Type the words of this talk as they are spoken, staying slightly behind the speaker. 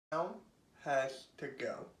Brown has to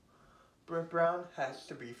go. Brett Brown has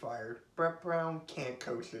to be fired. Brett Brown can't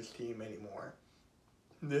coach this team anymore.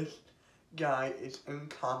 This guy is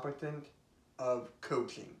incompetent of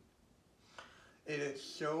coaching. It is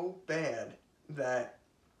so bad that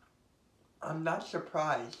I'm not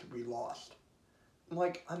surprised we lost.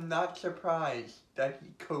 I'm not surprised that he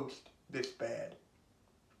coached this bad.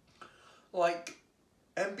 Like,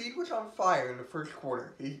 Embiid was on fire in the first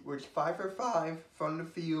quarter. He was 5 for 5 from the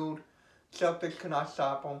field. Celtics could not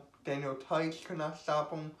stop him. Daniel Tice could not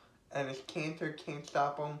stop him. And his Cantor can't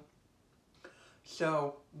stop him.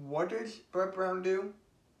 So, what does Brett Brown do?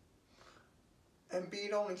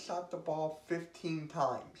 Embiid only shot the ball 15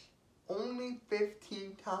 times. Only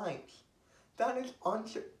 15 times. That is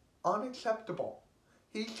unacceptable.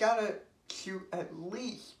 He's got to shoot at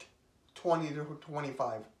least 20 to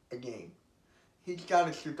 25 a game. He's got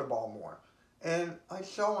to shoot the ball more. And I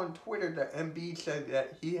saw on Twitter that Embiid said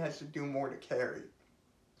that he has to do more to carry.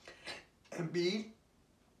 Embiid,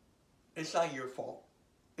 it's not your fault.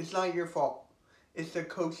 It's not your fault. It's the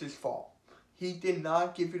coach's fault. He did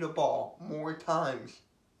not give you the ball more times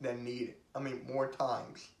than needed. More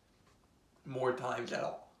times. More times at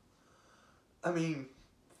all.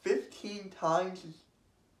 15 times,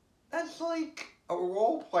 that's like a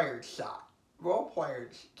role player shot. Role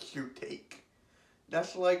players shoot take.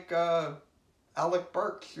 That's like Alec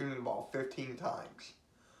Burks shooting the ball 15 times.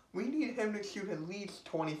 We need him to shoot at least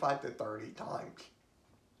 25 to 30 times.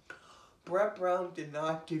 Brett Brown did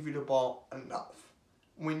not give you the ball enough.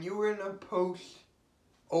 When you were in a post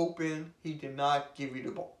open, he did not give you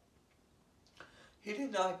the ball. He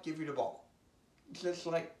did not give you the ball. It's just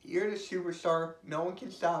like, you're the superstar, no one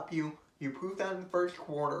can stop you. You proved that in the first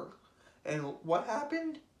quarter. And what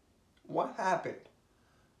happened? What happened?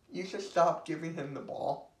 You should stop giving him the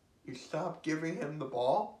ball. You stop giving him the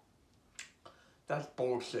ball. That's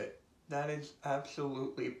bullshit. That is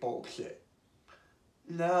absolutely bullshit.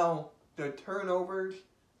 Now, the turnovers,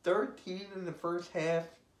 13 in the first half.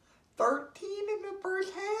 13 in the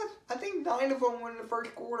first half? I think 9 of them were in the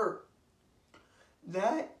first quarter.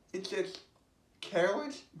 That is just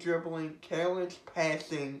careless dribbling, careless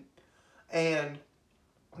passing, and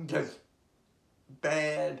just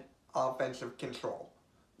bad offensive control.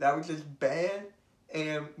 That was just bad,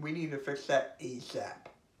 and we need to fix that ASAP.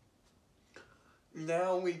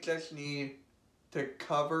 Now we just need to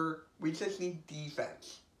cover. We just need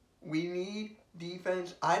defense. We need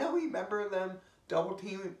defense. I don't remember them double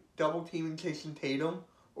teaming Jason Tatum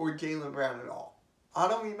or Jaylen Brown at all. I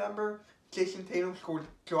don't remember. Jason Tatum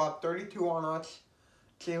dropped 32 on us.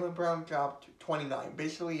 Jaylen Brown dropped 29.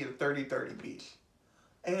 Basically a 30-30 piece.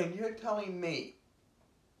 And you're telling me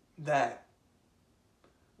that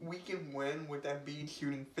we can win with Embiid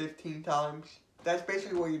shooting 15 times? That's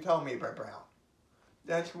basically what you're telling me, Brett Brown.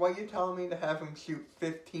 That's what you're telling me, to have him shoot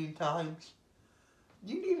 15 times?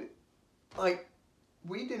 You need,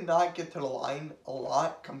 we did not get to the line a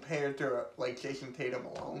lot compared to, Jason Tatum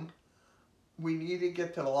alone. We need to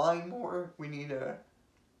get to the line more. We need to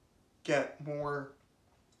get more.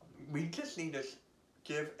 We just need to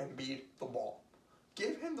give Embiid the ball.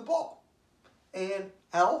 Give him the ball. And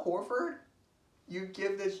Al Horford, you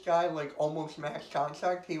give this guy almost max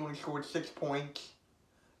contract. He only scored 6 points.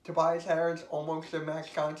 Tobias Harris, almost a max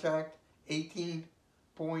contract. 18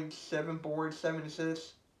 points, 7 boards, 7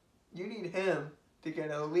 assists. You need him to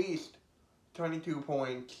get at least 22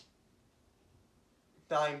 points,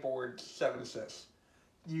 9 boards, 7 assists.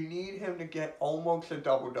 You need him to get almost a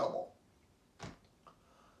double-double.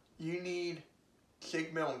 You need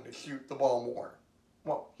Shake Milton to shoot the ball more.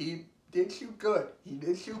 Well, he did shoot good. He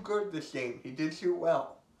did shoot good this game. He did shoot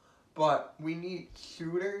well. But we need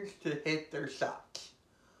shooters to hit their shots.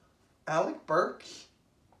 Alec Burks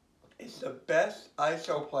is the best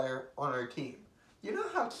ISO player on our team. You know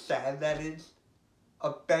how sad that is?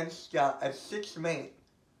 A bench guy, a 6th man,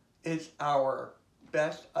 is our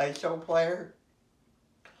best ISO player.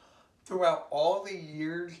 Throughout all the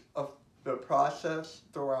years of the process,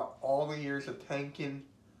 throughout all the years of tanking,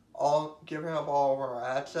 giving up all of our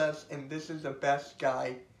assets, and this is the best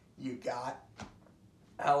guy you got,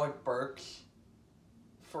 Alec Burks,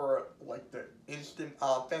 for the instant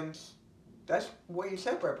offense. That's what you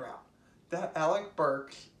said, Brett Brown. That Alec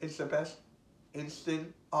Burks is the best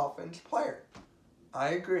instant offense player. I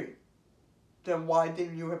agree. Then why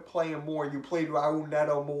didn't you play him more? You played Raul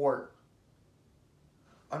Neto more.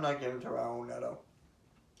 I'm not getting to Raul Neto.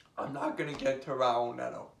 I'm not going to get to Raul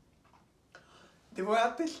Neto.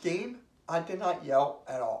 Throughout this game, I did not yell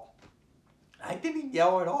at all. I didn't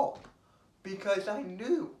yell at all. Because I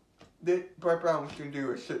knew that Brett Brown was going to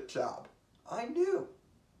do a shit job. I knew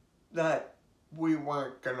that we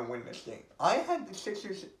weren't gonna win this game. I had the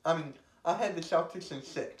Celtics in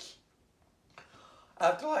 6.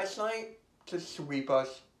 After last night, just sweep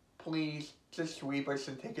us. Please, just sweep us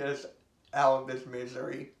and take us out of this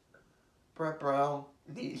misery. Brett Brown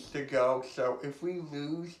needs to go, so if we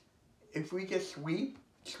lose, if we get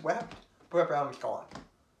swept, Brett Brown is gone.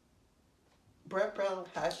 Brett Brown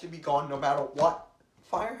has to be gone no matter what.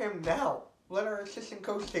 Fire him now. Let our assistant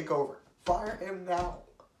coach take over. Fire him now.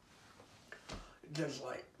 Just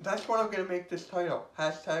like, that's what I'm going to make this title.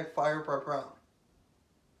 Hashtag fire Brett Brown.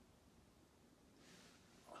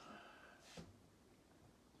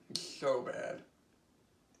 It's so bad.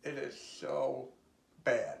 It is so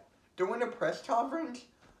bad. During the press conference,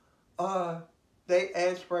 they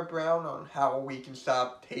asked Brett Brown on how we can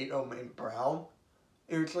stop Tatum and Brown.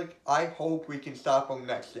 It was like, I hope we can stop them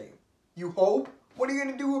next game. You hope? What are you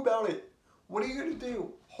going to do about it? What are you going to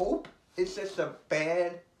do? Hope is just a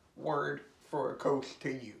bad word for a coach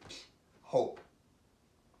to use. Hope.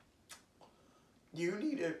 You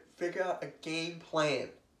need to figure out a game plan.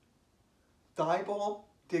 Thibault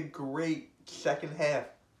did great second half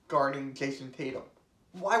guarding Jason Tatum.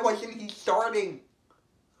 Why wasn't he starting?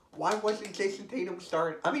 Why wasn't Jason Tatum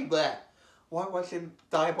starting? Why wasn't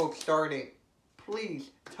Thibault starting? Please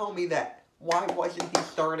tell me that. Why wasn't he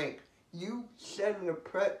starting? You said in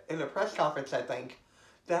the press conference, I think,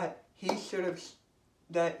 that he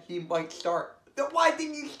might start. Then why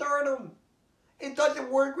didn't you start him? It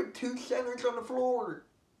doesn't work with 2 centers on the floor.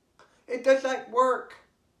 It does not work.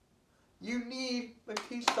 You need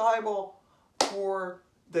Matisse Thybulle for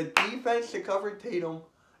the defense to cover Tatum,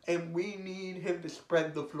 and we need him to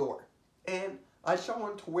spread the floor. And I saw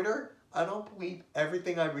on Twitter, I don't believe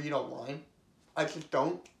everything I read online. I just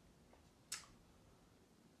don't.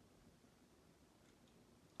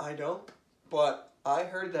 I don't. But I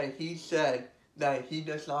heard that he said that he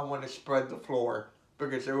does not want to spread the floor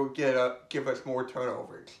because it will give us more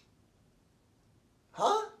turnovers.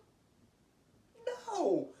 Huh?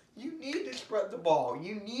 No. You need to spread the ball.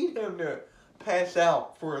 You need him to pass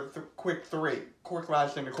out for a quick 3. Quick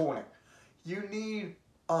rise in the corner. You need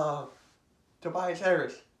Tobias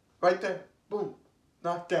Harris. Right there. Boom.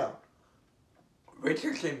 Knocked down.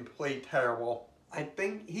 Richardson played terrible. I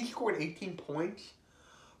think he scored 18 points.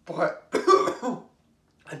 But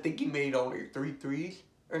I think he made only 3 threes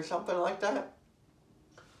or something like that.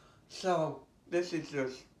 So, this is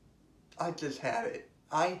just, I just had it.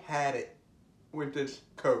 I had it with this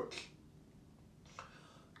coach.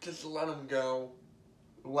 Just let him go.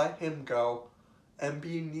 Let him go.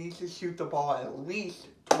 Embiid needs to shoot the ball at least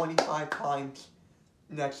 25 times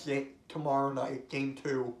next game, tomorrow night, game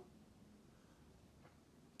 2.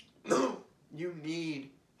 You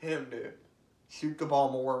need him to shoot the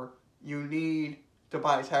ball more. You need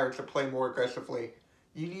Tobias Harris to play more aggressively.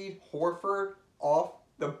 You need Horford off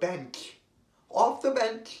the bench. Off the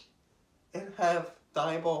bench. And have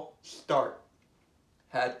Thibault start.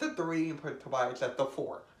 At the 3 and put Tobias at the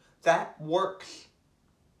 4. That works.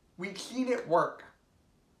 We've seen it work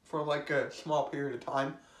for like a small period of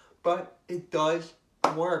time. But it does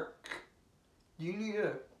work. You need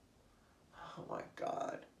to... Oh my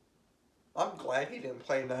God. I'm glad he didn't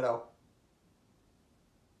play Neto.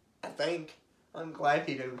 I think. I'm glad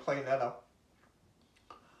he didn't play Neto.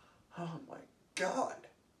 Oh my God.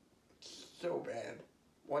 It's so bad.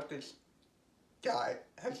 What this guy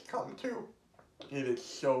has come to. It is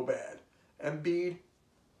so bad. Embiid,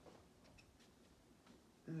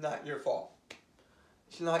 not your fault.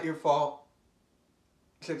 It's not your fault.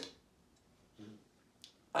 It's,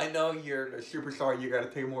 I know you're the superstar, you gotta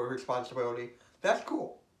take more responsibility. That's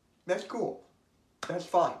cool. That's cool. That's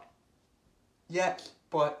fine. Yes,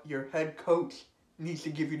 but your head coach needs to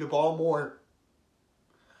give you the ball more.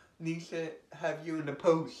 Needs to have you in the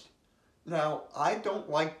post. Now, I don't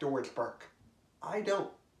like Doris Burke. I don't.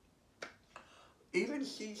 Even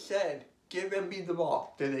she said, give Embiid the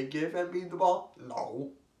ball. Did they give Embiid the ball?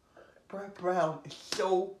 No. Brett Brown is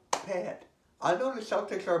so bad. I know the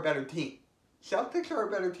Celtics are a better team. Celtics are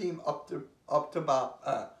a better team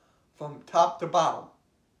from top to bottom.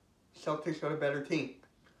 Celtics are a better team.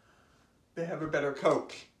 They have a better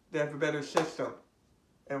coach. They have a better system.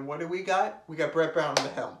 And what do we got? We got Brett Brown at the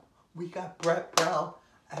helm. We got Brett Brown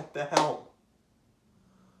at the helm.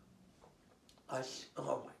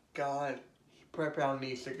 Oh my God. Brett Brown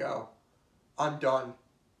needs to go. I'm done.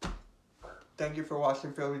 Thank you for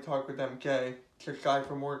watching Philly Talk with MK. Subscribe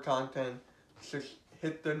for more content. Just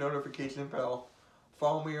hit the notification bell.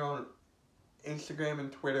 Follow me on Instagram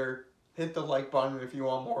and Twitter. Hit the like button if you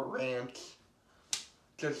want more rants.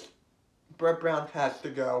 Just, Brett Brown has to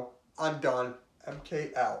go. I'm done.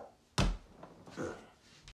 MK out.